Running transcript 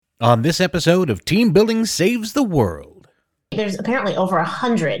On this episode of Team Building Saves the World. There's apparently over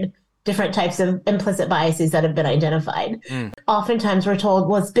 100 different types of implicit biases that have been identified. Oftentimes we're told,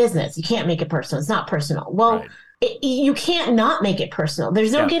 well, it's business. You can't make it personal. It's not personal. Well, you can't not make it personal.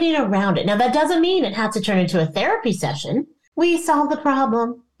 There's no getting around it. Now, that doesn't mean it has to turn into a therapy session. We solved the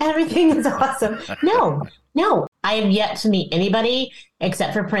problem. Everything is awesome. No. I have yet to meet anybody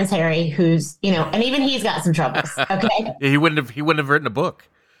except for Prince Harry, who's, and even he's got some troubles. Okay. He wouldn't have written a book.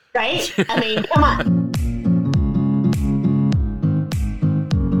 Right? I mean, come on.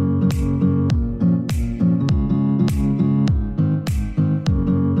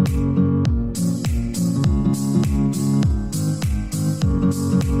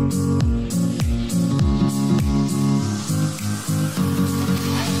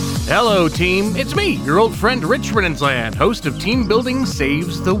 Hello, team. It's me, your old friend Rich Renensland, host of Team Building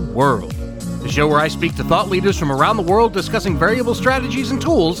Saves the World, the show where I speak to thought leaders from around the world discussing variable strategies and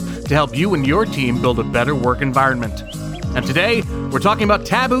tools to help you and your team build a better work environment. And today, we're talking about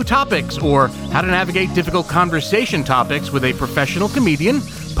taboo topics, or how to navigate difficult conversation topics with a professional comedian,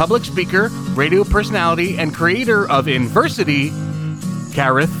 public speaker, radio personality, and creator of Inversity,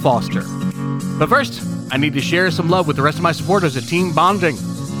 Gareth Foster. But first, I need to share some love with the rest of my supporters at Team Bonding.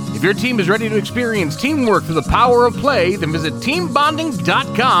 If your team is ready to experience teamwork through the power of play, then visit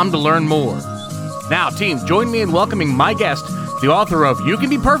teambonding.com to learn more. Now, team, join me in welcoming my guest, the author of You Can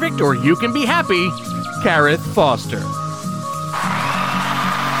Be Perfect or You Can Be Happy, Gareth Foster.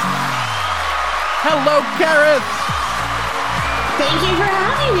 Hello, Gareth. Thank you for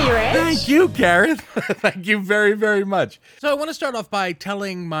having me, Rich. Thank you, Gareth. Thank you very, very much. So I want to start off by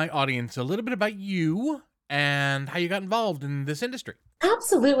telling my audience a little bit about you and how you got involved in this industry.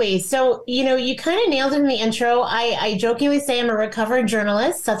 Absolutely. So, you kind of nailed it in the intro. I jokingly say I'm a recovered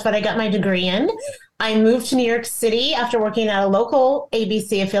journalist. That's what I got my degree in. I moved to New York City after working at a local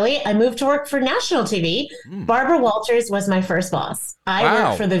ABC affiliate. I moved to work for national TV. Barbara Walters was my first boss. I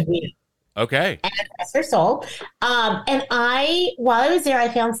worked for The View. Okay. And bless her soul. And while I was there, I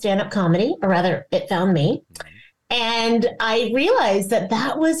found stand-up comedy, or rather, it found me. And I realized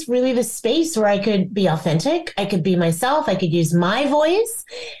that was really the space where I could be authentic. I could be myself. I could use my voice,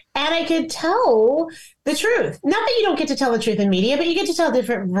 and I could tell the truth. Not that you don't get to tell the truth in media, but you get to tell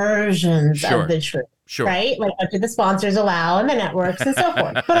different versions of the truth. Sure. Right? Like, what do the sponsors allow and the networks and so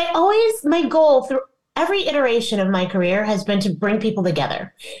forth. But my goal through every iteration of my career has been to bring people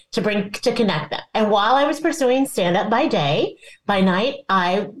together, to connect them. And while I was pursuing stand-up by day, by night,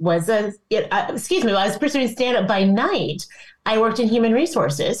 I was pursuing stand-up by night, I worked in human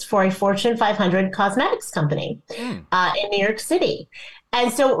resources for a Fortune 500 cosmetics company in New York City. And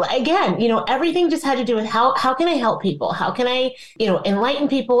so again, everything just had to do with how can I help people? How can I, enlighten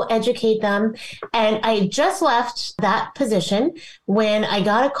people, educate them? And I just left that position when I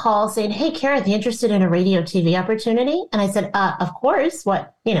got a call saying, hey, Gareth, you interested in a radio TV opportunity? And I said, of course,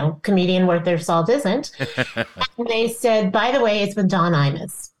 what, comedian worth their salt isn't. And they said, by the way, it's with Don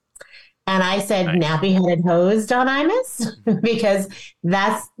Imus. And I said, nice. Nappy-headed hose, Don Imus, because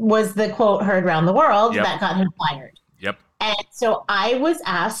that was the quote heard around the world that got him fired. Yep. And so I was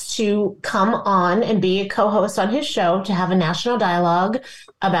asked to come on and be a co-host on his show to have a national dialogue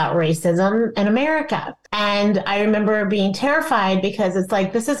about racism in America. And I remember being terrified because it's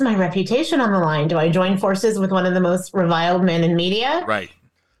like, this is my reputation on the line. Do I join forces with one of the most reviled men in media? Right.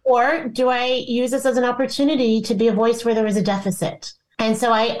 Or do I use this as an opportunity to be a voice where there was a deficit? And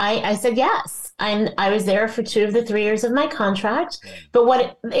so I said yes. And I was there for 2 of the 3 years of my contract. But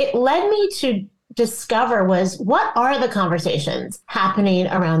what it led me to discover was, what are the conversations happening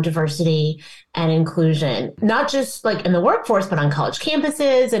around diversity and inclusion, not just like in the workforce, but on college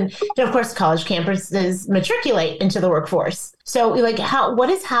campuses. And of course, college campuses matriculate into the workforce. So like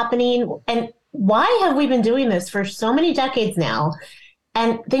what is happening, and why have we been doing this for so many decades now?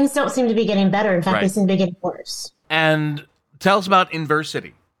 And things don't seem to be getting better. In fact, they seem to be getting worse. And tell us about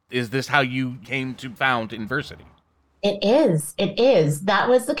Inversity. Is this how you came to found Inversity? It is. That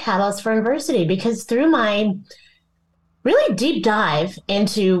was the catalyst for Inversity, because through my really deep dive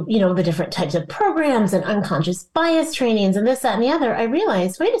into, the different types of programs and unconscious bias trainings and this, that, and the other, I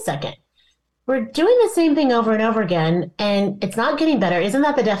realized, wait a second, we're doing the same thing over and over again, and it's not getting better. Isn't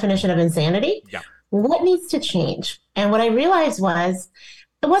that the definition of insanity? Yeah. What needs to change? And what I realized was,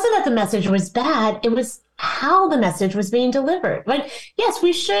 it wasn't that the message was bad, it was how the message was being delivered. Like, yes,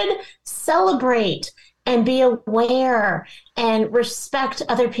 we should celebrate and be aware and respect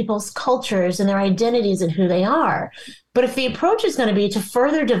other people's cultures and their identities and who they are. But if the approach is going to be to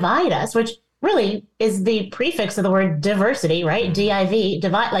further divide us, which really is the prefix of the word diversity, right? DIV,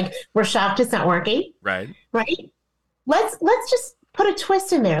 divide, like we're shocked it's not working. Right. Right. Let's just put a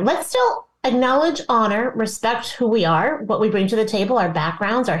twist in there. Let's still acknowledge, honor, respect who we are, what we bring to the table, our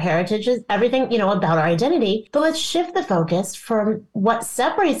backgrounds, our heritages, everything, about our identity. But let's shift the focus from what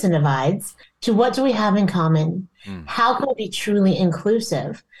separates and divides to what do we have in common? How can we be truly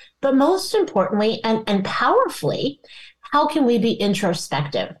inclusive? But most importantly and powerfully, how can we be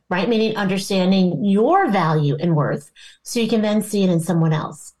introspective, right? Meaning understanding your value and worth so you can then see it in someone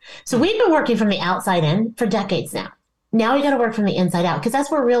else. So we've been working from the outside in for decades now. Now we got to work from the inside out because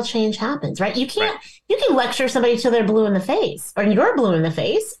that's where real change happens, right? You can lecture somebody till they're blue in the face or you're blue in the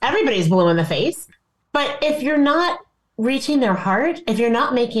face. Everybody's blue in the face. But if you're not reaching their heart, if you're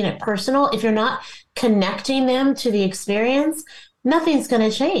not making it personal, if you're not connecting them to the experience, nothing's going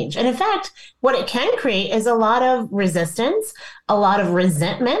to change. And in fact, what it can create is a lot of resistance, a lot of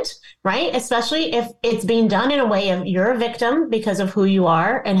resentment, right? Especially if it's being done in a way of you're a victim because of who you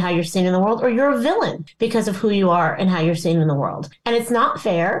are and how you're seen in the world, or you're a villain because of who you are and how you're seen in the world. And it's not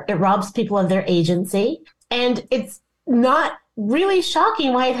fair. It robs people of their agency. And it's not really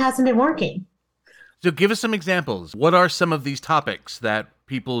shocking why it hasn't been working. So give us some examples. What are some of these topics that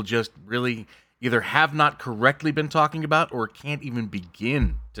people just really either have not correctly been talking about or can't even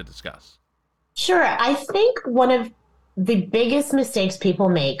begin to discuss? Sure. I think one of the biggest mistakes people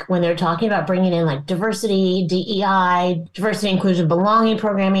make when they're talking about bringing in like diversity, DEI, diversity, inclusion, belonging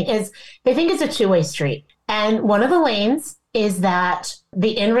programming is they think it's a two-way street. And one of the lanes is that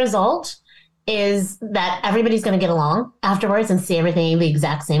the end result is that everybody's going to get along afterwards and see everything the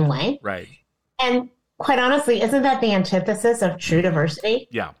exact same way. Right. And quite honestly, isn't that the antithesis of true diversity?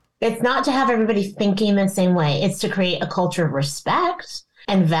 Yeah. It's not to have everybody thinking the same way. It's to create a culture of respect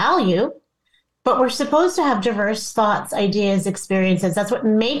and value. But we're supposed to have diverse thoughts, ideas, experiences. That's what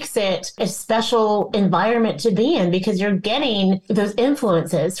makes it a special environment to be in, because you're getting those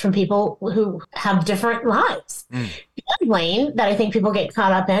influences from people who have different lives. The other lane that I think people get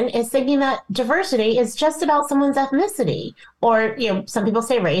caught up in is thinking that diversity is just about someone's ethnicity. Or, some people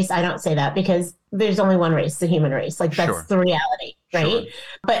say race. I don't say that because there's only one race, the human race. Like that's the reality, right? Sure.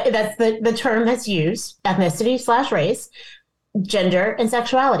 But that's the term that's used, ethnicity/race, gender, and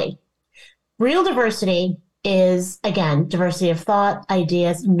sexuality. Real diversity is, again, diversity of thought,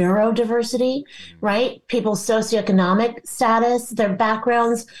 ideas, neurodiversity, right? People's socioeconomic status, their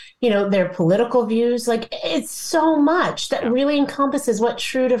backgrounds, their political views. Like it's so much that really encompasses what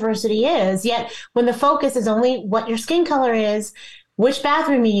true diversity is. Yet when the focus is only what your skin color is, which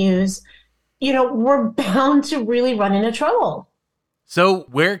bathroom you use, we're bound to really run into trouble. So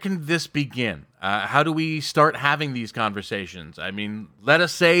where can this begin? How do we start having these conversations? I mean, let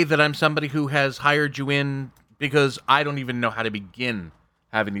us say that I'm somebody who has hired you in because I don't even know how to begin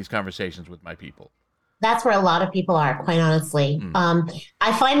having these conversations with my people. That's where a lot of people are, quite honestly.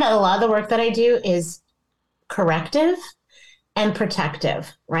 I find that a lot of the work that I do is corrective and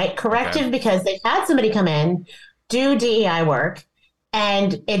protective, right? Corrective because they've had somebody come in, do DEI work,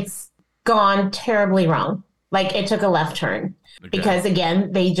 and it's gone terribly wrong. Like it took a left turn. Because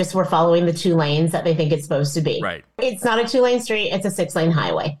again, they just were following the two lanes that they think it's supposed to be. Right. It's not a 2-lane street. It's a 6-lane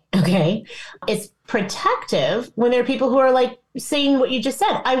highway. Okay. It's protective when there are people who are like saying what you just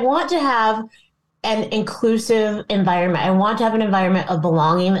said. I want to have an inclusive environment. I want to have an environment of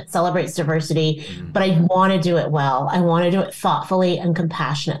belonging that celebrates diversity, but I want to do it well. I want to do it thoughtfully and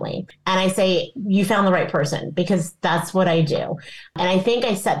compassionately. And I say, you found the right person, because that's what I do. And I think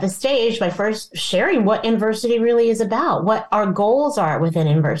I set the stage by first sharing what Inversity really is about, what our goals are within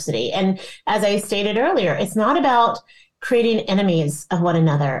Inversity. And as I stated earlier, it's not about creating enemies of one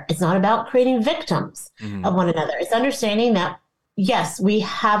another. It's not about creating victims of one another. It's understanding that yes, we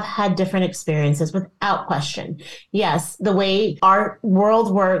have had different experiences without question. Yes, the way our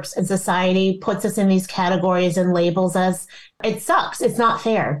world works and society puts us in these categories and labels us, it sucks. It's not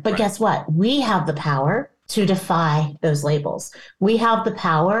fair. But guess what? We have the power to defy those labels. We have the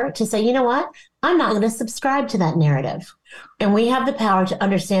power to say, you know what? I'm not going to subscribe to that narrative. And we have the power to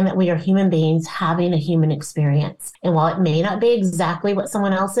understand that we are human beings having a human experience. And while it may not be exactly what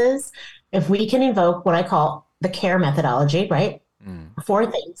someone else is, if we can invoke what I call the CARE methodology, right?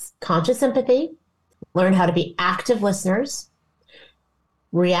 4 things: conscious empathy, learn how to be active listeners,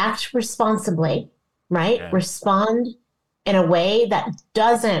 react responsibly, right? Respond in a way that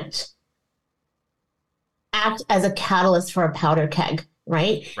doesn't act as a catalyst for a powder keg,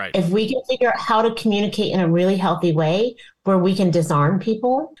 right? If we can figure out how to communicate in a really healthy way where we can disarm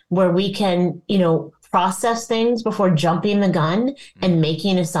people, where we can, process things before jumping the gun and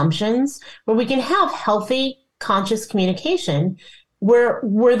making assumptions, where we can have healthy, conscious communication,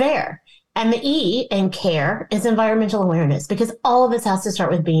 we're there. And the E in care is environmental awareness, because all of this has to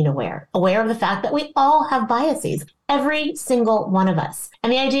start with being aware of the fact that we all have biases, every single one of us.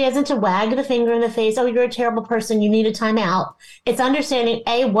 And the idea isn't to wag the finger in the face, oh, you're a terrible person, you need a timeout. It's understanding,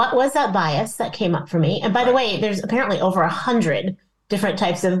 A, what was that bias that came up for me? And by the way, there's apparently over 100 different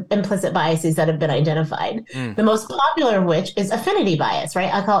types of implicit biases that have been identified. The most popular of which is affinity bias,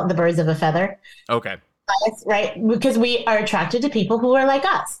 right? I call it the birds of a feather. Okay. Bias, right? Because we are attracted to people who are like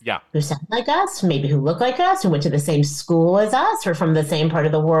us. Yeah. Who sound like us, maybe who look like us, who went to the same school as us, or from the same part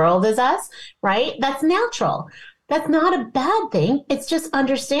of the world as us, right? That's natural. That's not a bad thing. It's just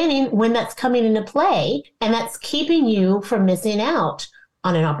understanding when that's coming into play, and that's keeping you from missing out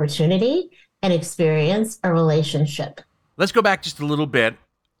on an opportunity, an experience, a relationship. Let's go back just a little bit.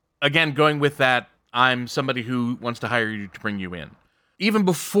 Again, going with that, I'm somebody who wants to hire you to bring you in. Even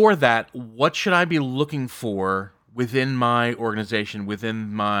before that, what should I be looking for within my organization,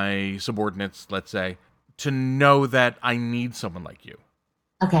 within my subordinates, let's say, to know that I need someone like you?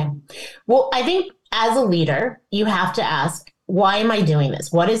 Okay. Well, I think as a leader, you have to ask, why am I doing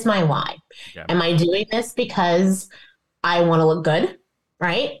this? What is my why? Okay. Am I doing this because I want to look good,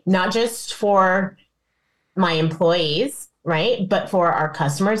 right? Not just for my employees, right? But for our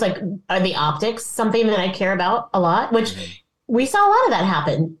customers. Like, are the optics something that I care about a lot? Which we saw a lot of that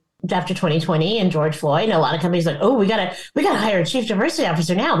happen after 2020 and George Floyd. And a lot of companies like, oh, we gotta hire a chief diversity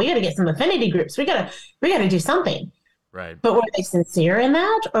officer now. We gotta get some affinity groups. We gotta do something. Right. But were they sincere in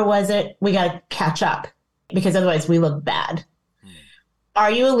that? Or was it, we gotta catch up because otherwise we look bad?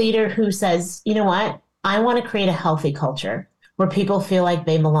 Are you a leader who says, you know what? I want to create a healthy culture where people feel like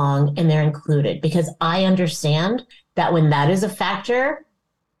they belong and they're included, because I understand that when that is a factor,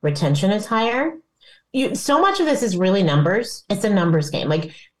 retention is higher. So much of this is really numbers. It's a numbers game.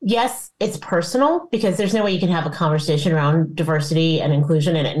 Like, yes, it's personal, because there's no way you can have a conversation around diversity and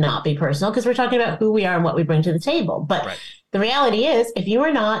inclusion and it not be personal, because we're talking about who we are and what we bring to the table. But the reality is, if you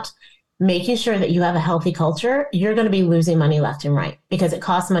are not making sure that you have a healthy culture, you're going to be losing money left and right, because it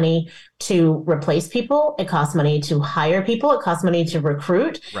costs money to replace people. It costs money to hire people. It costs money to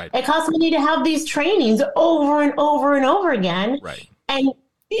recruit. It costs money to have these trainings over and over and over again. And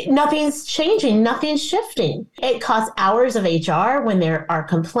nothing's changing. Nothing's shifting. It costs hours of HR when there are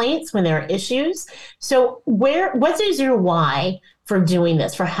complaints, when there are issues. So what is your why for doing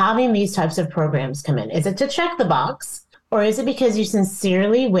this, for having these types of programs come in? Is it to check the box, or is it because you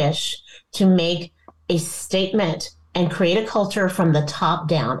sincerely wish to make a statement and create a culture from the top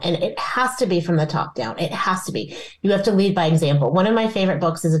down? And it has to be from the top down. It has to be. You have to lead by example. One of my favorite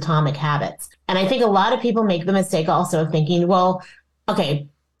books is Atomic Habits. And I think a lot of people make the mistake also of thinking, well, okay,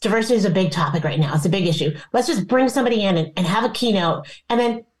 diversity is a big topic right now. It's a big issue. Let's just bring somebody in and have a keynote, and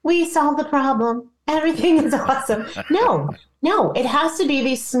then we solve the problem. Everything is awesome. No, it has to be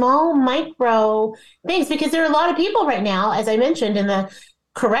these small micro things, because there are a lot of people right now, as I mentioned, in the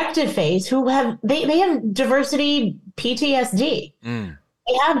corrective phase who have they have diversity PTSD.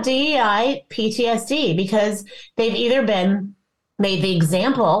 They have DEI PTSD because they've either been made the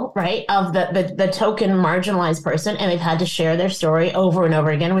example, right, of the token marginalized person, and they've had to share their story over and over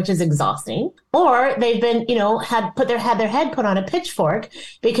again, which is exhausting. Or they've been, had their head put on a pitchfork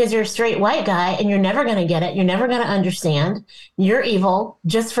because you're a straight white guy and you're never going to get it. You're never going to understand. You're evil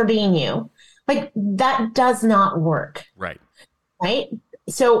just for being you. Like, that does not work. Right.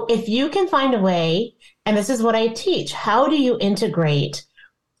 So if you can find a way, and this is what I teach, how do you integrate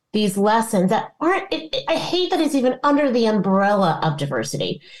these lessons that aren't, I hate that it's even under the umbrella of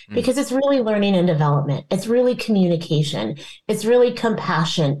diversity, because it's really learning and development. It's really communication. It's really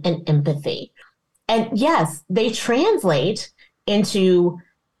compassion and empathy. And yes, they translate into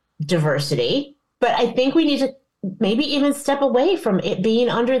diversity, but I think we need to maybe even step away from it being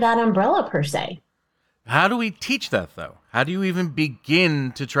under that umbrella per se. How do we teach that, though? How do you even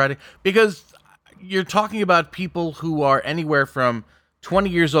begin to try to, because you're talking about people who are anywhere from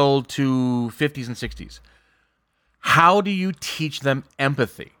 20 years old to 50s and 60s. How do you teach them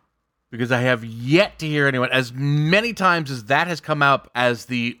empathy? Because I have yet to hear anyone, as many times as that has come up as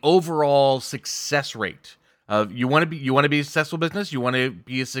the overall success rate of you want to be a successful business, you want to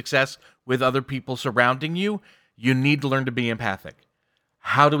be a success with other people surrounding you, you need to learn to be empathic.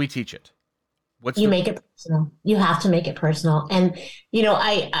 How do we teach it? Make it personal. You have to make it personal. And,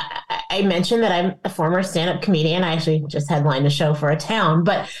 I mentioned that I'm a former stand-up comedian. I actually just headlined a show for a town,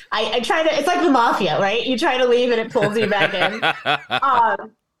 but I try to, it's like the mafia, right? You try to leave and it pulls you back in.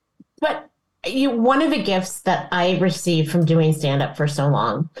 But one of the gifts that I received from doing stand-up for so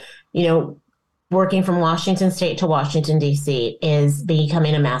long, working from Washington State to Washington, D.C., is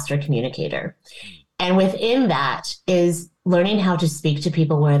becoming a master communicator. And within that is learning how to speak to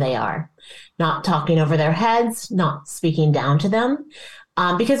people where they are, not talking over their heads, not speaking down to them.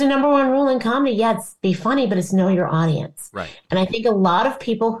 Because the number one rule in comedy, it's be funny, but it's know your audience. Right. And I think a lot of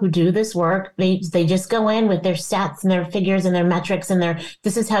people who do this work, they just go in with their stats and their figures and their metrics and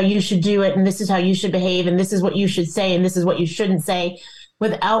this is how you should do it, and this is how you should behave, and this is what you should say, and this is what you shouldn't say,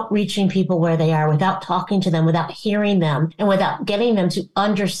 without reaching people where they are, without talking to them, without hearing them, and without getting them to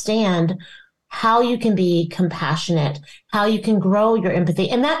understand how you can be compassionate, how you can grow your empathy.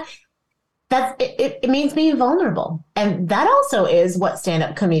 And it means being vulnerable. And that also is what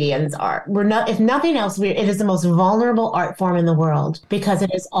stand-up comedians are. We're not, if nothing else, it is the most vulnerable art form in the world, because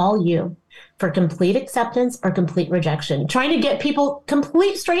it is all you, for complete acceptance or complete rejection, trying to get people,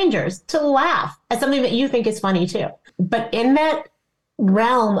 complete strangers, to laugh at something that you think is funny too. But in that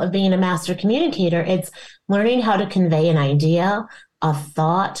realm of being a master communicator, it's learning how to convey an idea, a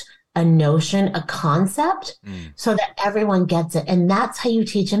thought, a notion, a concept, so that everyone gets it. And that's how you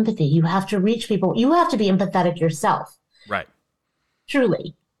teach empathy. You have to reach people. You have to be empathetic yourself. Right.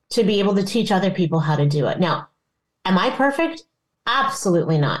 Truly, to be able to teach other people how to do it. Now, am I perfect?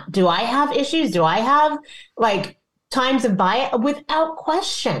 Absolutely not. Do I have issues? Do I have times of bias? Without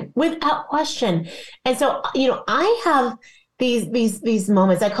question. And so, I have these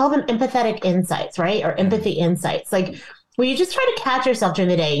moments, I call them empathetic insights, right? Or empathy insights. Where you just try to catch yourself during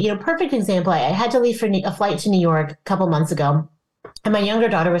the day. Perfect example. I had to leave for a flight to New York a couple months ago. And my younger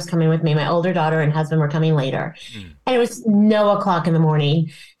daughter was coming with me. My older daughter and husband were coming later. And it was no o'clock in the morning.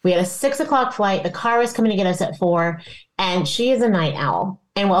 We had a 6 o'clock flight. The car was coming to get us at 4. And she is a night owl.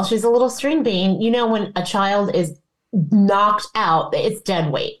 And while she's a little string bean, when a child is knocked out, it's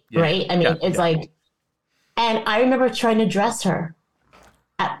dead weight, right? I mean, and I remember trying to dress her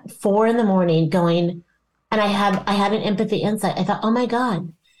at 4 in the morning going, and I had an empathy insight. I thought, oh my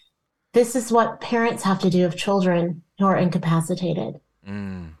God, this is what parents have to do of children who are incapacitated.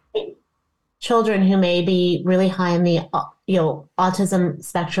 Children who may be really high in the autism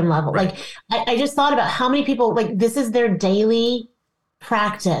spectrum level. Right. I just thought about how many people, this is their daily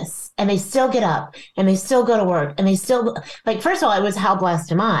practice, and they still get up and they still go to work, and they still, first of all, it was, how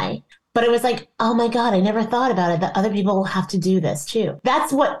blessed am I? But it was oh my God, I never thought about it, that other people have to do this too.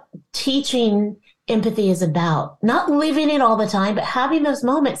 That's what teaching empathy is about. Not living it all the time, but having those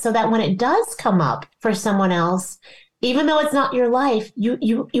moments so that when it does come up for someone else, even though it's not your life,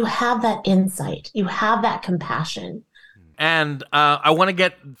 you have that insight, you have that compassion. And I want to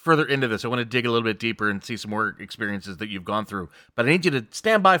get further into this. I want to dig a little bit deeper and see some more experiences that you've gone through. But I need you to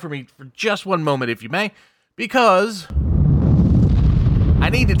stand by for me for just one moment, if you may, because I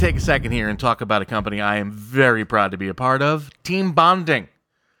need to take a second here and talk about a company I am very proud to be a part of, Team Bonding.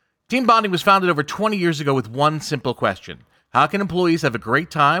 Team Bonding was founded over 20 years ago with one simple question. How can employees have a great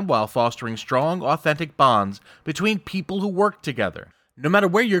time while fostering strong, authentic bonds between people who work together? No matter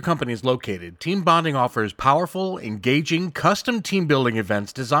where your company is located, Team Bonding offers powerful, engaging, custom team building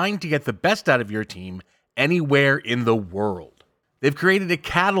events designed to get the best out of your team anywhere in the world. They've created a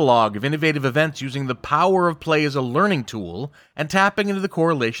catalog of innovative events using the power of play as a learning tool and tapping into the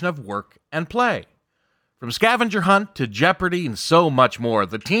correlation of work and play. From scavenger hunt to Jeopardy and so much more,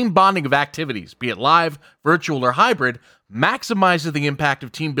 the team bonding of activities, be it live, virtual, or hybrid, maximizes the impact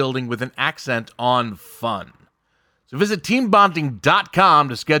of team building with an accent on fun. So visit teambonding.com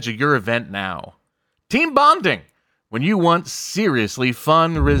to schedule your event now. Team Bonding, when you want seriously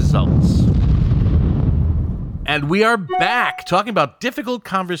fun results. And we are back talking about difficult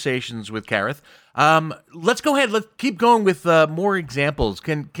conversations with Karith. Let's go ahead. Let's keep going with more examples.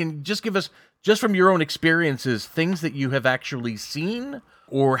 Can you just give us, just from your own experiences, things that you have actually seen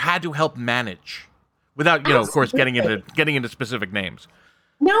or had to help manage, without, of course, getting into specific names?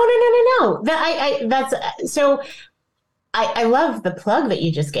 No. I love the plug that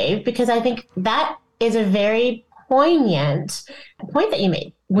you just gave, because I think that is a very poignant point that you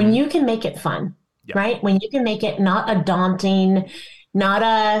made. When you can make it fun, right? When you can make it not a daunting, not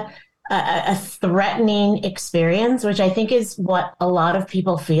a threatening experience, which I think is what a lot of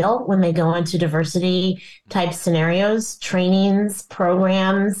people feel when they go into diversity type scenarios, trainings,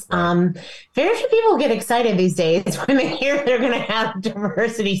 programs. Very few people get excited these days when they hear they're going to have a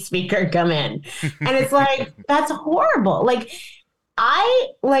diversity speaker come in. And it's that's horrible. I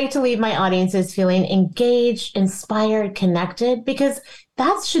like to leave my audiences feeling engaged, inspired, connected, because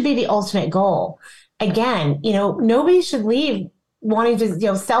that should be the ultimate goal. Again, nobody should leave wanting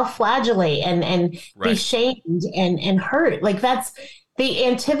to self-flagellate and be shamed and hurt. That's the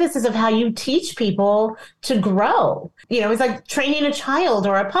antithesis of how you teach people to grow. It's like training a child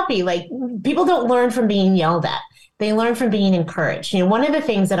or a puppy. People don't learn from being yelled at. They learn from being encouraged. One of the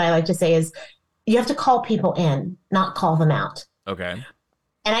things that I like to say is, you have to call people in, not call them out. Okay.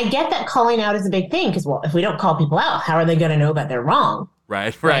 And I get that calling out is a big thing because, well, if we don't call people out, how are they going to know that they're wrong?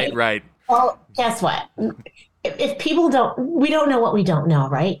 Right. Well, guess what? If people we don't know what we don't know,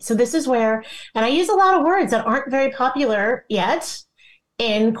 right? So this is where, and I use a lot of words that aren't very popular yet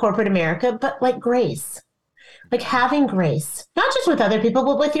in corporate America, but like grace, like having grace, not just with other people,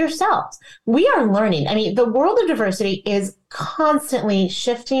 but with yourselves. We are learning. I mean, the world of diversity is constantly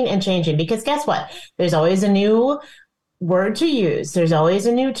shifting and changing because guess what? There's always a new word to use. There's always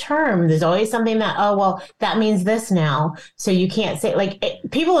a new term. There's always something that, oh, well, that means this now. So you can't say,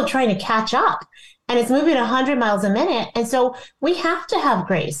 people are trying to catch up and it's moving 100 miles a minute. And so we have to have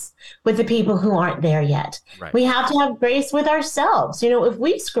grace with the people who aren't there yet. Right. We have to have grace with ourselves. If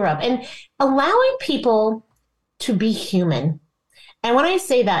we screw up and allowing people to be human. And when I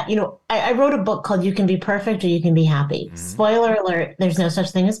say that, I wrote a book called You Can Be Perfect or You Can Be Happy. Mm-hmm. Spoiler alert, there's no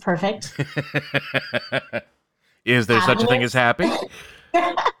such thing as perfect. Is there such a thing as happy?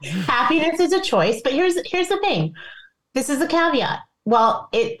 Happiness is a choice, but here's the thing. This is the caveat. Well,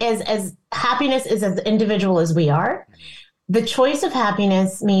 it is as happiness is as individual as we are. The choice of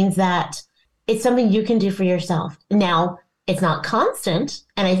happiness means that it's something you can do for yourself. Now, it's not constant,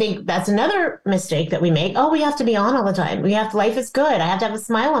 and I think that's another mistake that we make. Oh, we have to be on all the time. Life is good. I have to have a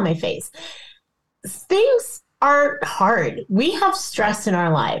smile on my face. Things are hard. We have stress in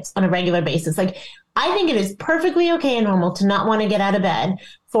our lives on a regular basis. I think it is perfectly okay and normal to not want to get out of bed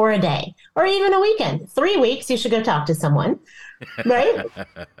for a day or even a weekend. 3 weeks, you should go talk to someone, right?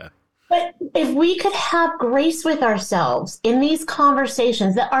 But if we could have grace with ourselves in these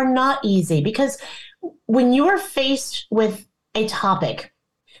conversations that are not easy, because when you are faced with a topic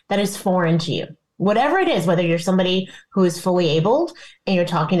that is foreign to you, whatever it is, whether you're somebody who is fully abled and you're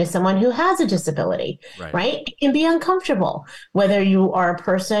talking to someone who has a disability, right? It can be uncomfortable. Whether you are a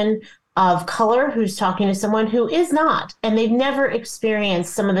person of color who's talking to someone who is not, and they've never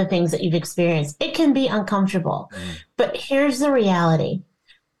experienced some of the things that you've experienced, it can be uncomfortable. But here's the reality.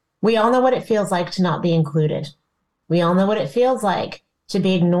 We all know what it feels like to not be included. We all know what it feels like to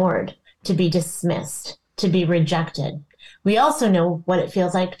be ignored, to be dismissed, to be rejected. We also know what it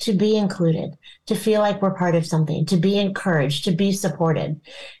feels like to be included, to feel like we're part of something, to be encouraged, to be supported.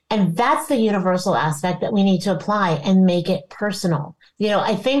 And that's the universal aspect that we need to apply and make it personal.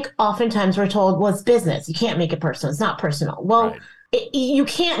 I think oftentimes we're told, well, it's business. You can't make it personal. It's not personal. Well, you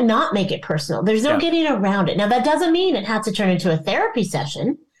can't not make it personal. There's no getting around it. Now, that doesn't mean it has to turn into a therapy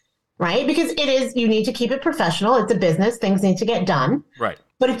session, right? Because you need to keep it professional. It's a business. Things need to get done. Right.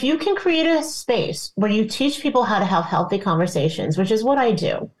 But if you can create a space where you teach people how to have healthy conversations, which is what I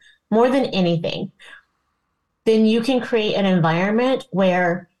do more than anything, then you can create an environment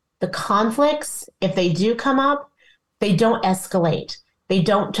where the conflicts, if they do come up, they don't escalate.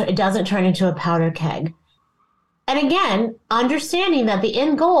 It doesn't turn into a powder keg. And again, understanding that the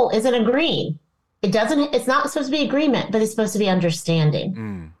end goal isn't agreeing. It's not supposed to be agreement, but it's supposed to be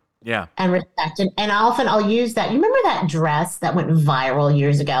understanding. Yeah. And respect. And often I'll use that. You remember that dress that went viral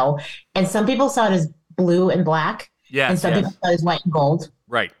years ago? And some people saw it as blue and black. Yes. And some people saw it as white and gold.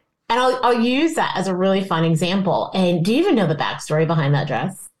 Right. And I'll use that as a really fun example. And do you even know the backstory behind that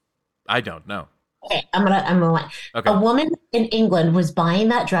dress? I don't know. Okay, I'm gonna. Okay. A woman in England was buying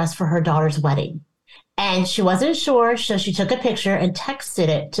that dress for her daughter's wedding. And she wasn't sure, so she took a picture and texted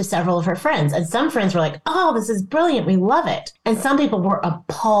it to several of her friends. And some friends were like, oh, this is brilliant. We love it. And some people were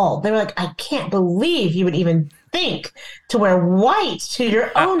appalled. They were like, I can't believe you would even think to wear white to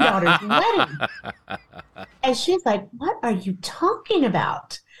your own daughter's wedding. And she's like, what are you talking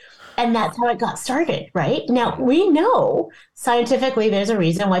about? And that's how it got started, right? Now, we know scientifically there's a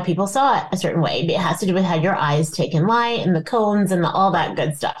reason why people saw it a certain way. It has to do with how your eyes take in light and the cones and all that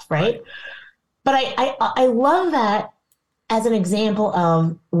good stuff, right? But I love that as an example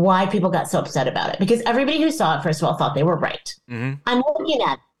of why people got so upset about it. Because everybody who saw it, first of all, thought they were right. Mm-hmm. I'm looking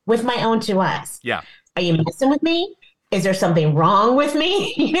at it with my own two eyes. Yeah. Are you messing with me? Is there something wrong with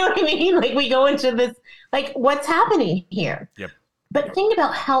me? You know what I mean? We go into this, what's happening here? Yep. But think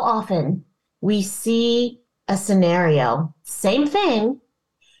about how often we see a scenario, same thing,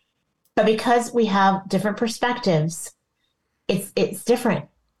 but because we have different perspectives, it's different.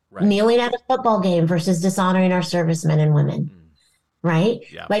 Right. Kneeling at a football game versus dishonoring our servicemen and women, right?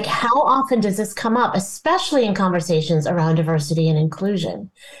 Yeah. How often does this come up, especially in conversations around diversity and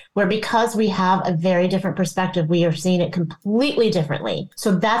inclusion, where because we have a very different perspective, we are seeing it completely differently.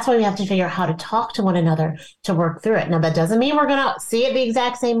 So that's why we have to figure out how to talk to one another to work through it. Now, that doesn't mean we're going to see it the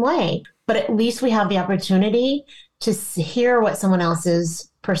exact same way, but at least we have the opportunity to hear what someone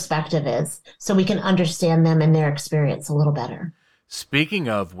else's perspective is so we can understand them and their experience a little better. Speaking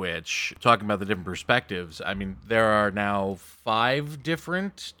of which, talking about the different perspectives, I mean, there are now 5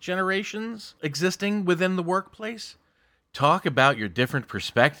 different generations existing within the workplace. Talk about your different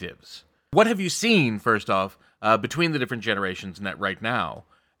perspectives. What have you seen, first off, between the different generations right now?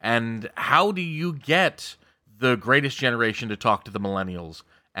 And how do you get the greatest generation to talk to the millennials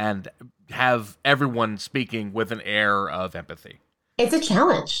and have everyone speaking with an air of empathy? It's a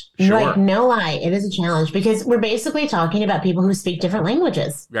challenge. Sure. Like, no lie, it is a challenge because we're basically talking about people who speak different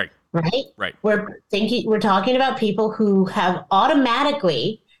languages. Right. Right? We're talking about people who have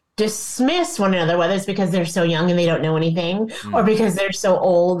automatically dismissed one another, whether it's because they're so young and they don't know anything, or because they're so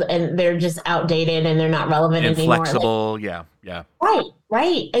old and they're just outdated and they're not relevant anymore. Inflexible, yeah.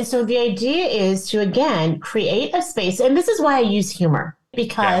 Right. And so the idea is to, again, create a space. And this is why I use humor,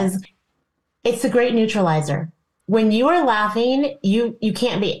 because it's a great neutralizer. When you are laughing, you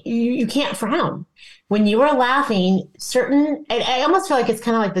can't frown. When you are laughing, I almost feel like it's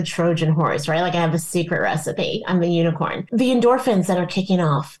kind of like the Trojan horse, right? Like I have a secret recipe. I'm the unicorn. The endorphins that are kicking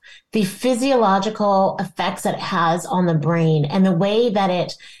off, the physiological effects that it has on the brain, and the way that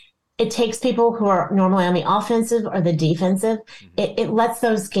it takes people who are normally on the offensive or the defensive, it lets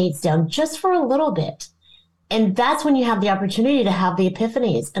those skates down just for a little bit. And that's when you have the opportunity to have the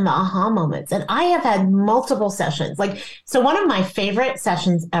epiphanies and the aha moments. And I have had multiple sessions. So one of my favorite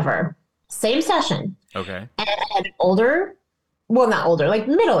sessions ever, same session. Okay. And I had not older, like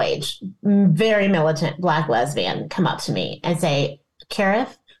middle-aged, very militant Black lesbian come up to me and say,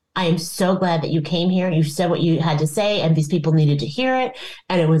 Karith, I am so glad that you came here. You said what you had to say, and these people needed to hear it.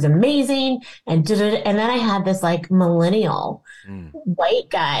 And it was amazing. And then I had this like millennial white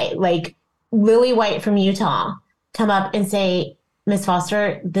guy, like Lily White from Utah, come up and say, Ms.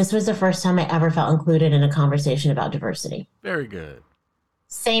 Foster, this was the first time I ever felt included in a conversation about diversity. Very good.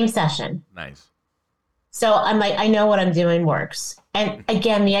 Same session. Nice. So I'm like, I know what I'm doing works. And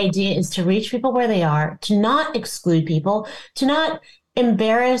again, the idea is to reach people where they are, to not exclude people, to not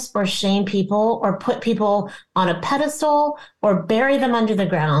embarrass or shame people or put people on a pedestal or bury them under the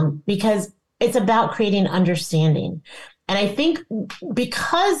ground, because it's about creating understanding. And I think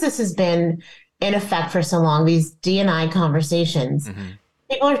because this has been in effect for so long, these D&I conversations,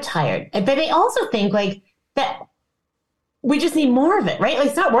 people are tired. But they also think like that we just need more of it, right? Like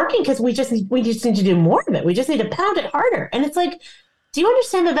it's not working because we just need to do more of it. We just need to pound it harder. And it's like, do you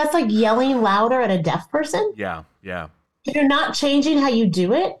understand that that's like yelling louder at a deaf person? Yeah. You're not changing how you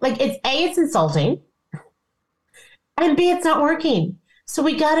do it. Like it's insulting, and B, it's not working. So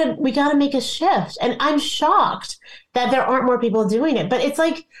we gotta make a shift. And I'm shocked that there aren't more people doing it. But it's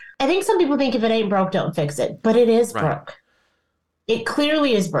like, I think some people think if it ain't broke, don't fix it. But it is broke. It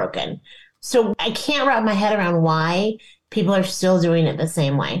clearly is broken. So I can't wrap my head around why people are still doing it the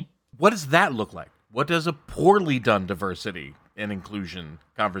same way. What does that look like? What does a poorly done diversity and inclusion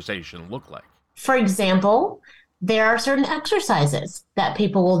conversation look like? For example, there are certain exercises that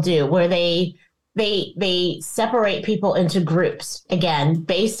people will do where they separate people into groups, again,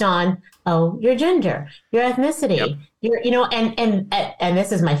 based on, your gender, your ethnicity, and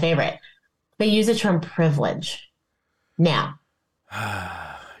this is my favorite. They use the term privilege. Now,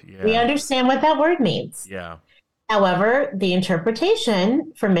 we understand what that word means. Yeah. However, the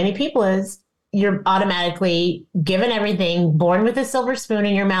interpretation for many people is you're automatically given everything, born with a silver spoon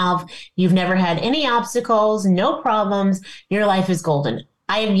in your mouth. You've never had any obstacles, no problems. Your life is golden.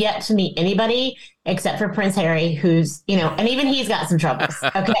 I have yet to meet anybody except for Prince Harry, who's, and even he's got some troubles.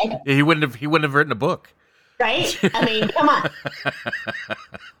 Okay. He wouldn't have written a book. Right. I mean, come on.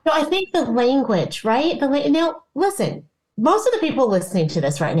 So I think the language, right? Now, listen, most of the people listening to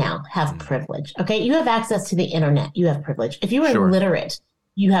this right now have privilege. Okay. You have access to the internet. You have privilege. If you are literate,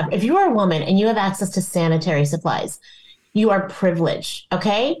 if you are a woman and you have access to sanitary supplies, you are privileged.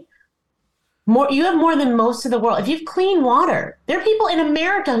 Okay. You have more than most of the world. If you have clean water, there are people in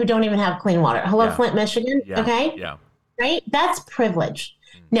America who don't even have clean water. Hello, Flint, Michigan. Yeah. Okay. Yeah. Right. That's privilege.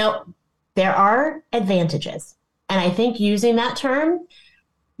 Now, there are advantages. And I think using that term,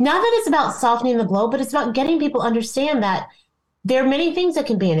 not that it's about softening the blow, but it's about getting people to understand that there are many things that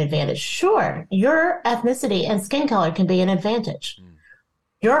can be an advantage. Sure, your ethnicity and skin color can be an advantage.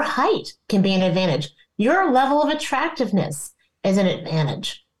 Your height can be an advantage. Your level of attractiveness is an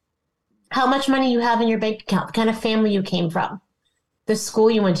advantage. How much money you have in your bank account, the kind of family you came from, the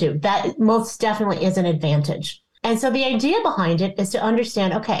school you went to, that most definitely is an advantage. And so the idea behind it is to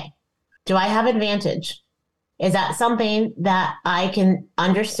understand, okay, do I have advantage? Is that something that I can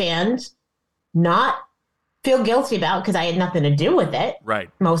understand, not feel guilty about because I had nothing to do with it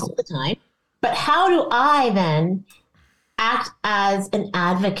most of the time? But how do I then act as an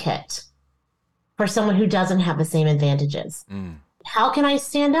advocate for someone who doesn't have the same advantages? How can I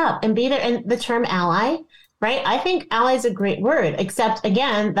stand up and be there? And the term ally, right? I think ally is a great word, except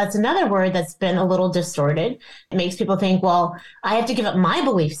again, that's another word that's been a little distorted. It makes people think, well, I have to give up my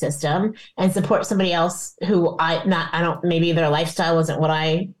belief system and support somebody else who maybe their lifestyle isn't what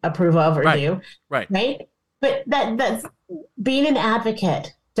I approve of or do. Right. But that's being an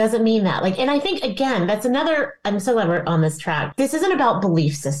advocate doesn't mean that. Like, and I think again, that's another, I'm so glad we're on this track. This isn't about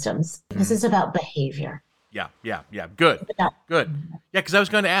belief systems. This is about behavior. Yeah. Good. Yeah, because I was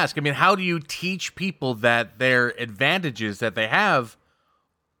going to ask, I mean, how do you teach people that their advantages that they have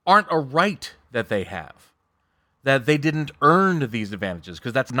aren't a right that they have? That they didn't earn these advantages,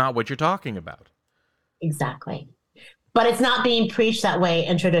 because that's not what you're talking about. Exactly. But it's not being preached that way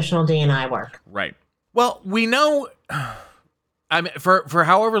in traditional D&I work. Right. Well, we know, I mean, for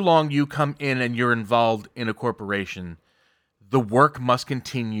however long you come in and you're involved in a corporation, the work must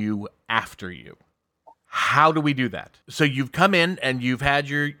continue after you. How do we do that? So you've come in and you've had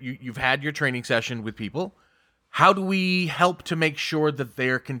your training session with people. How do we help to make sure that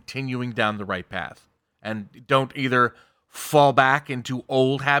they're continuing down the right path and don't either fall back into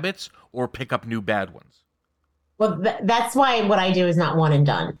old habits or pick up new bad ones? Well, that's why what I do is not one and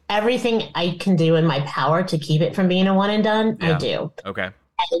done. Everything I can do in my power to keep it from being a one and done, I do. Okay.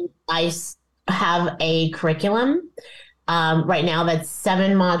 And I have a curriculum right now that's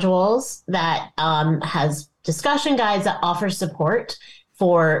 7 modules that has discussion guides that offer support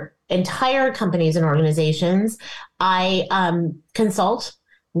for entire companies and organizations. I consult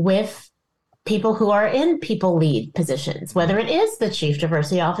with people who are in people lead positions, whether it is the chief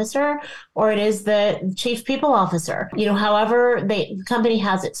diversity officer or it is the chief people officer, however the company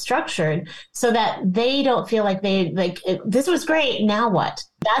has it structured so that they don't feel like this was great. Now what?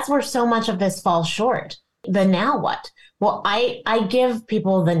 That's where so much of this falls short. The now what? Well, I give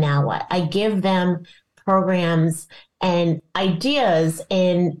people the now what. I give them programs and ideas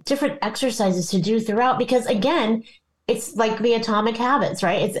and different exercises to do throughout, because again, it's like the atomic habits,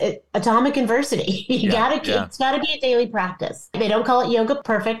 right? It's atomic inversity. It's gotta be a daily practice. They don't call it yoga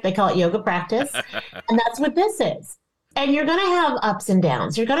perfect. They call it yoga practice. And that's what this is. And you're going to have ups and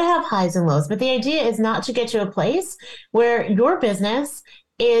downs. You're going to have highs and lows. But the idea is not to get to a place where your business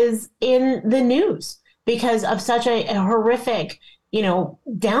is in the news because of such a horrific,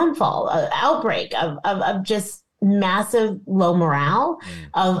 downfall, outbreak of just massive low morale,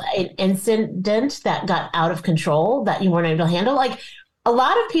 of an incident that got out of control that you weren't able to handle. Like, a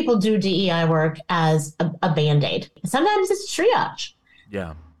lot of people do DEI work as a Band-Aid. Sometimes it's triage.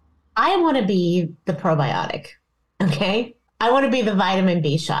 Yeah. I want to be the probiotic. Okay. I want to be the vitamin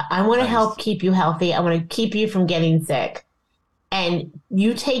B shot. I want to help keep you healthy. I want to keep you from getting sick. And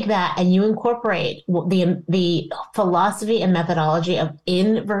you take that and you incorporate the philosophy and methodology of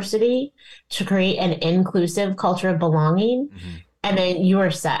inversity to create an inclusive culture of belonging. Mm-hmm. And then you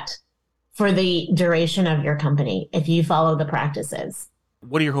are set for the duration of your company if you follow the practices.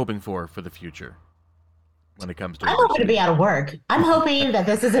 What are you hoping for the future when it comes to I'm hoping to be out of work. I'm hoping that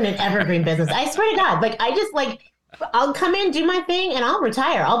this isn't an evergreen business. I swear to God, I'll come in, do my thing, and I'll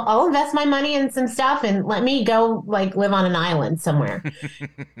retire. I'll invest my money in some stuff and let me go live on an island somewhere.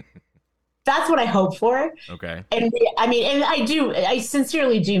 That's what I hope for. Okay. And I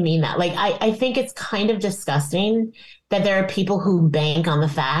sincerely do mean that. I think it's kind of disgusting that there are people who bank on the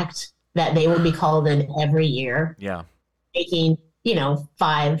fact that they will be called in every year. Yeah. Making,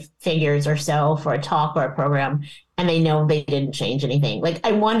 5 figures or so for a talk or a program, and they know they didn't change anything.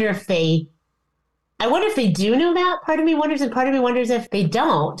 I wonder if they do know that. Part of me wonders, and part of me wonders if they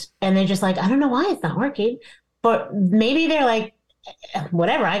don't, and they're just I don't know why it's not working. But maybe they're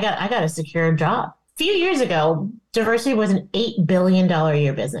whatever, I got a secure job. A few years ago, diversity was an $8 billion a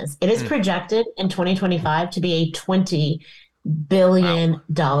year business. It is projected in 2025 to be a $20 billion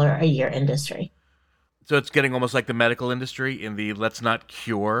a year industry. So it's getting almost like the medical industry in the let's not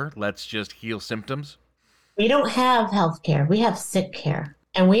cure, let's just heal symptoms. We don't have healthcare. We have sick care.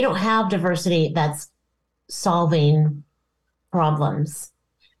 And we don't have diversity that's solving problems.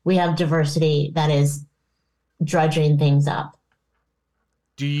 We have diversity that is drudging things up.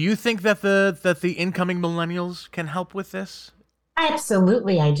 Do you think that the incoming millennials can help with this?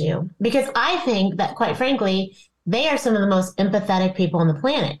 Absolutely, I do. Because I think that, quite frankly, they are some of the most empathetic people on the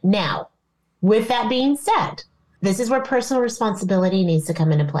planet. Now, with that being said, this is where personal responsibility needs to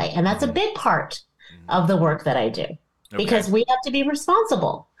come into play. And that's a big part of the work that I do. Okay. Because we have to be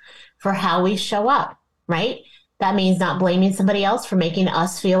responsible for how we show up, right? That means not blaming somebody else for making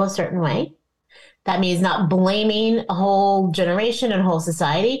us feel a certain way. That means not blaming a whole generation and a whole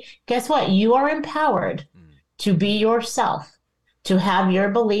society. Guess what? You are empowered to be yourself, to have your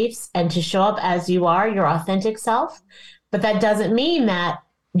beliefs and to show up as you are, your authentic self. But that doesn't mean that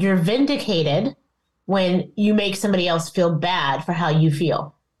you're vindicated when you make somebody else feel bad for how you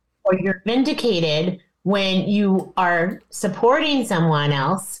feel, or you're vindicated when you are supporting someone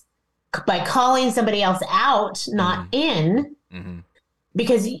else by calling somebody else out, not in,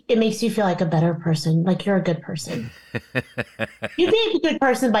 because it makes you feel like a better person, like you're a good person. You be a good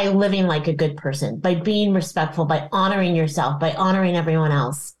person by living like a good person, by being respectful, by honoring yourself, by honoring everyone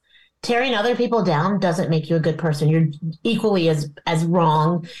else. Tearing other people down doesn't make you a good person. You're equally as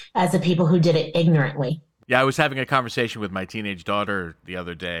wrong as the people who did it ignorantly. Yeah, I was having a conversation with my teenage daughter the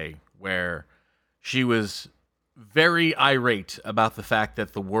other day where she was very irate about the fact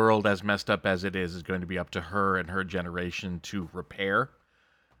that the world, as messed up as it is going to be up to her and her generation to repair.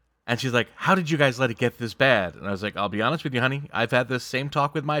 And she's like, how did you guys let it get this bad? And I was like, I'll be honest with you, honey. I've had this same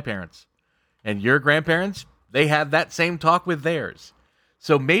talk with my parents. And your grandparents, they had that same talk with theirs.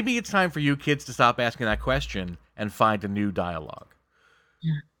 So maybe it's time for you kids to stop asking that question and find a new dialogue.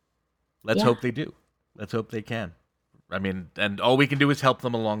 Yeah. Let's hope they do. Let's hope they can. I mean, and all we can do is help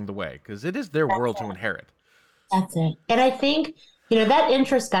them along the way, because it is their world to inherit. That's it. And I think, that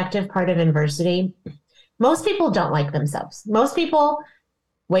introspective part of adversity, most people don't like themselves. Most people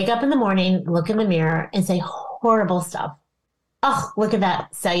wake up in the morning, look in the mirror, and say horrible stuff. Oh, look at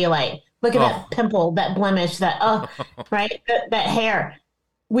that cellulite. Look at that pimple, that blemish, that, right? That hair.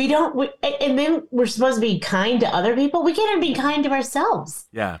 And then we're supposed to be kind to other people. We can't even be kind to ourselves.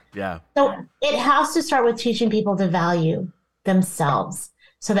 Yeah. So it has to start with teaching people to value themselves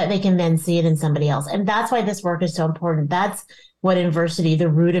so that they can then see it in somebody else. And that's why this work is so important. That's what adversity, the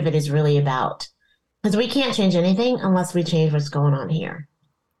root of it, is really about. Because we can't change anything unless we change what's going on here.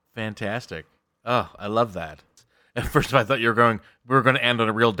 Fantastic. Oh, I love that. At first, I thought we were going to end on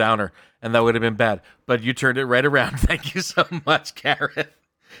a real downer, and that would have been bad. But you turned it right around. Thank you so much, Gareth.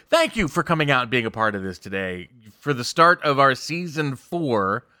 Thank you for coming out and being a part of this today. For the start of our season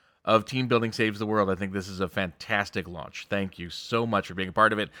 4 of Team Building Saves the World, I think this is a fantastic launch. Thank you so much for being a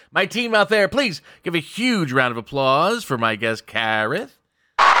part of it. My team out there, please give a huge round of applause for my guest, Gareth.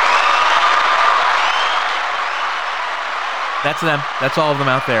 That's them. That's all of them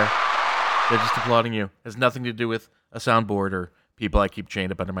out there. They're just applauding you. It has nothing to do with a soundboard or people I keep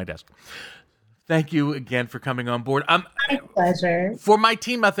chained up under my desk. Thank you again for coming on board. My pleasure. For my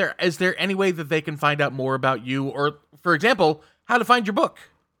team out there, is there any way that they can find out more about you, or, for example, how to find your book?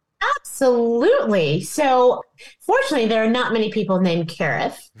 Absolutely. So, fortunately, there are not many people named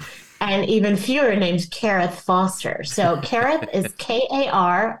Karith, and even fewer named Karith Foster. So, Karith is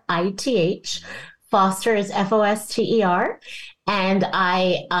Karith. Foster is Foster. And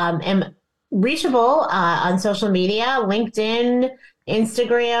I am reachable on social media, LinkedIn,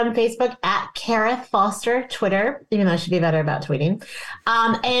 Instagram, Facebook, at Karith Foster, Twitter, even though I should be better about tweeting.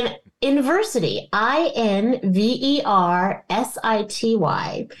 And Inversity, INVERSITY,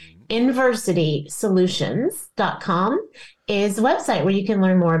 InversitySolutions.com is a website where you can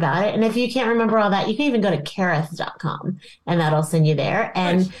learn more about it. And if you can't remember all that, you can even go to Karith.com and that'll send you there.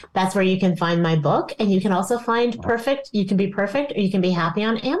 And that's where you can find my book. And you can also find You Can Be Perfect, or You Can Be Happy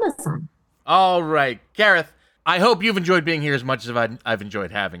on Amazon. All right, Gareth, I hope you've enjoyed being here as much as I've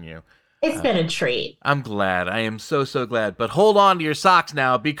enjoyed having you. It's been a treat. I'm glad. I am so, so glad. But hold on to your socks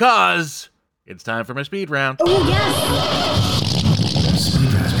now, because it's time for my speed round. Oh, yes.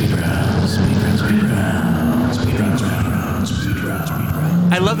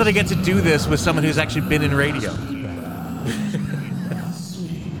 I love that I get to do this with someone who's actually been in radio.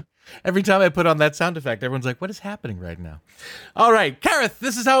 Every time I put on that sound effect, everyone's like, what is happening right now? All right, Karith,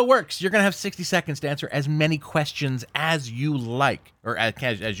 this is how it works. You're going to have 60 seconds to answer as many questions as you like, or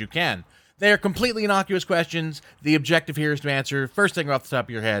as you can. They are completely innocuous questions. The objective here is to answer first thing off the top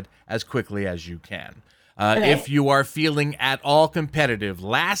of your head as quickly as you can. Okay. If you are feeling at all competitive,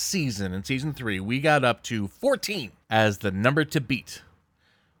 last season, in season 3, we got up to 14 as the number to beat.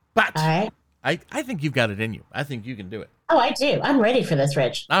 But I think you've got it in you. I think you can do it. Oh, I do. I'm ready for this,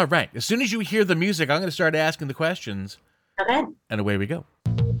 Rich. All right. As soon as you hear the music, I'm going to start asking the questions. Okay. And away we go.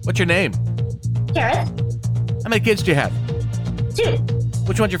 What's your name? Karith. How many kids do you have? 2.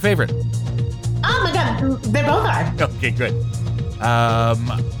 Which one's your favorite? Oh, my God. They both are. Okay, good.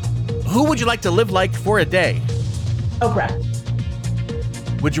 Who would you like to live like for a day? Oprah.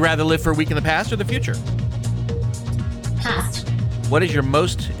 Would you rather live for a week in the past or the future? Past. What is your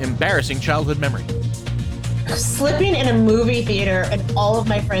most embarrassing childhood memory? Slipping in a movie theater and all of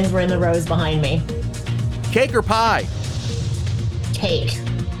my friends were in the rows behind me. Cake or pie? Cake.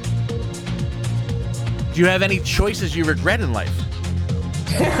 Do you have any choices you regret in life?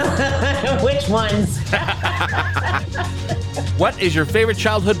 Which ones? What is your favorite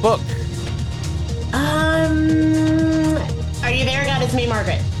childhood book? That's me,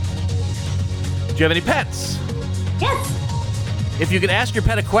 Margaret. Do you have any pets? Yes. If you could ask your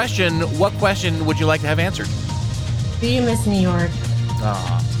pet a question, what question would you like to have answered? Do you miss New York?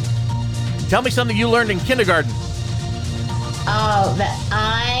 Tell me something you learned in kindergarten. Oh, that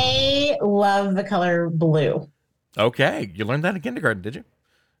I love the color blue. Okay, you learned that in kindergarten, did you?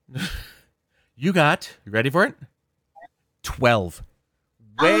 You ready for it? 12.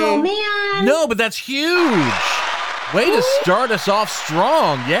 Oh, man. No, but that's huge. Way to start us off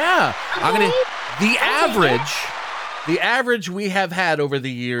strong. Yeah. Okay. The average we have had over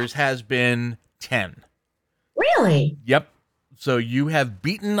the years has been 10. Really? Yep. So you have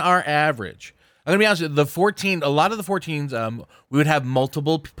beaten our average. I'm going to be honest with you, a lot of the 14s, we would have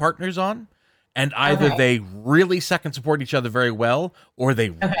multiple partners on, and either they really suck and support each other very well, or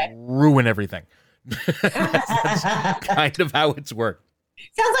they ruin everything. That's kind of how it's worked.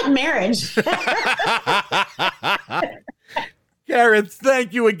 Sounds like marriage. Karen,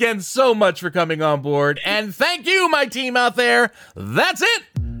 thank you again so much for coming on board. And thank you, my team out there. That's it.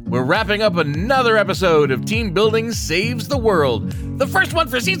 We're wrapping up another episode of Team Building Saves the World, the first one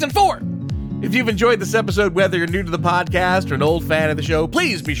for season 4. If you've enjoyed this episode, whether you're new to the podcast or an old fan of the show,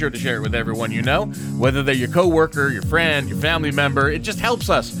 please be sure to share it with everyone you know, whether they're your coworker, your friend, your family member. It just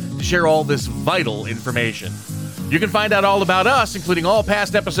helps us to share all this vital information. You can find out all about us, including all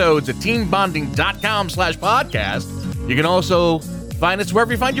past episodes, at teambonding.com/podcast. You can also find us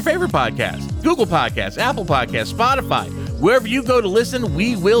wherever you find your favorite podcast. Google Podcasts, Apple Podcasts, Spotify. Wherever you go to listen,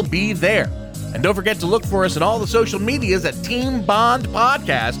 we will be there. And don't forget to look for us on all the social medias at Team Bond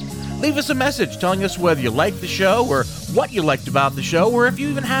Podcast. Leave us a message telling us whether you like the show or what you liked about the show, or if you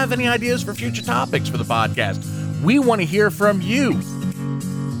even have any ideas for future topics for the podcast. We want to hear from you.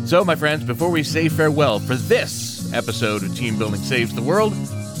 So, my friends, before we say farewell for this episode of Team Building Saves the World,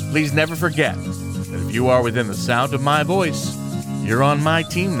 please never forget that if you are within the sound of my voice, you're on my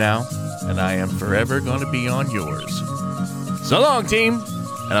team now, and I am forever going to be on yours. So long, team,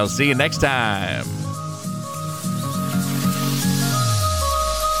 and I'll see you next time.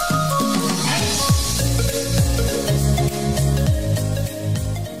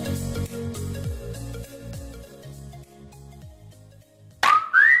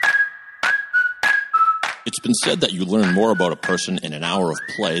 It's been said that you learn more about a person in an hour of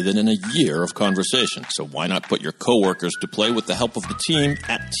play than in a year of conversation. So why not put your coworkers to play with the help of the team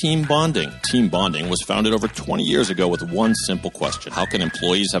at Team Bonding? Team Bonding was founded over 20 years ago with one simple question. How can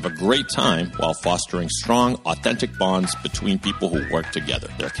employees have a great time while fostering strong, authentic bonds between people who work together?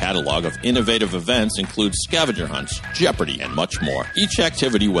 Their catalog of innovative events includes scavenger hunts, Jeopardy, and much more. Each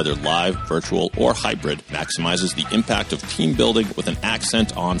activity, whether live, virtual, or hybrid, maximizes the impact of team building with an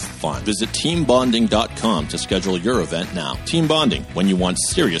accent on fun. Visit teambonding.com to schedule your event now. Team Bonding, when you want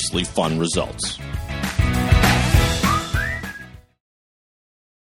seriously fun results.